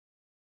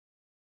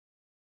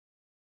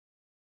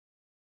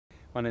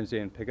My name is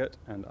Pigott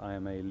and I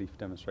am a leaf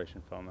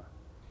demonstration farmer.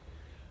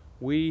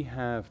 We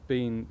have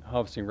been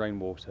harvesting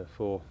rainwater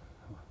for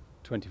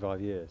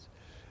 25 years.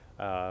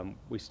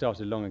 We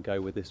started long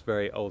ago with this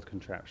very old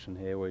contraption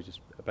here where just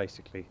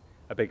basically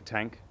a big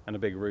tank and a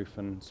big roof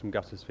and some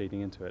gutters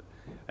feeding into it.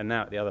 And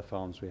now at the other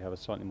farms we have a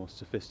slightly more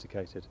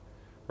sophisticated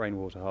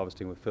rainwater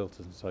harvesting with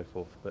filters and so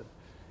forth, but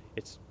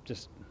it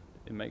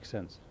makes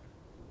sense.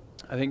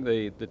 I think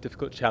the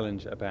difficult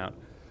challenge about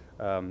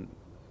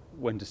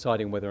when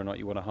deciding whether or not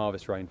you want to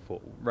harvest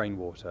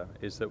rainwater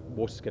is that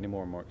water is getting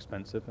more and more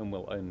expensive and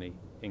will only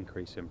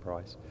increase in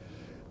price.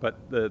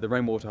 But the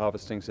rainwater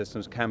harvesting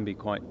systems can be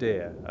quite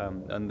dear,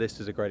 and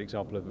this is a great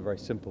example of a very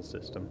simple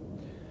system.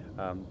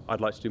 I'd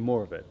like to do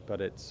more of it,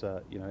 but it's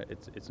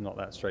not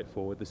that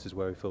straightforward. This is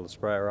where we fill the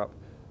sprayer up,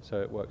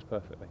 so it works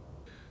perfectly.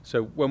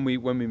 So when we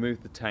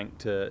moved the tank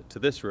to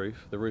this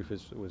roof, the roof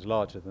was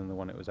larger than the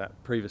one it was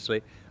at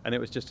previously, and it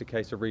was just a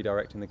case of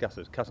redirecting the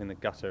gutters, cutting the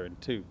gutter in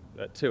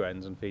two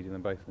ends and feeding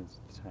them both into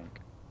the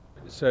tank.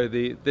 So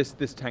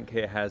this tank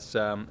here has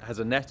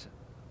a net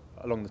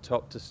along the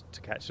top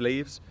to catch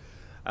leaves,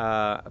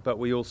 but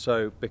we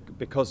also,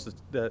 because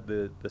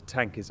the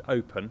tank is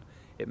open,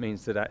 it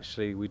means that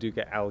actually we do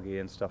get algae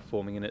and stuff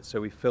forming in it, so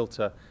we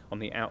filter on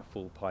the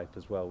outfall pipe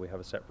as well. We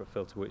have a separate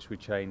filter which we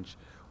change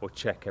or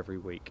check every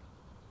week.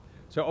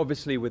 So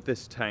obviously with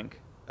this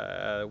tank,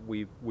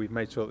 we've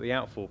made sure that the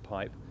outfall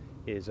pipe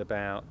is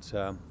about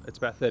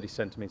 30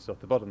 centimetres off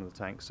the bottom of the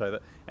tank, so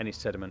that any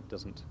sediment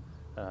doesn't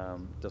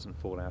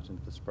fall out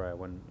into the sprayer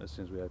as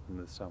soon as we open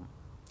the sump.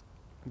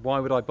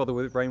 Why would I bother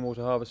with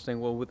rainwater harvesting?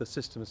 Well, with a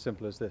system as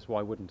simple as this,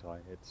 why wouldn't I?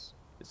 It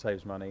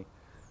saves money.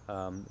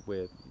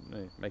 We're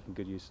making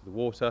good use of the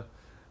water.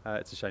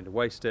 It's a shame to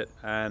waste it,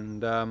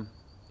 and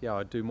yeah,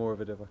 I'd do more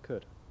of it if I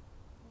could.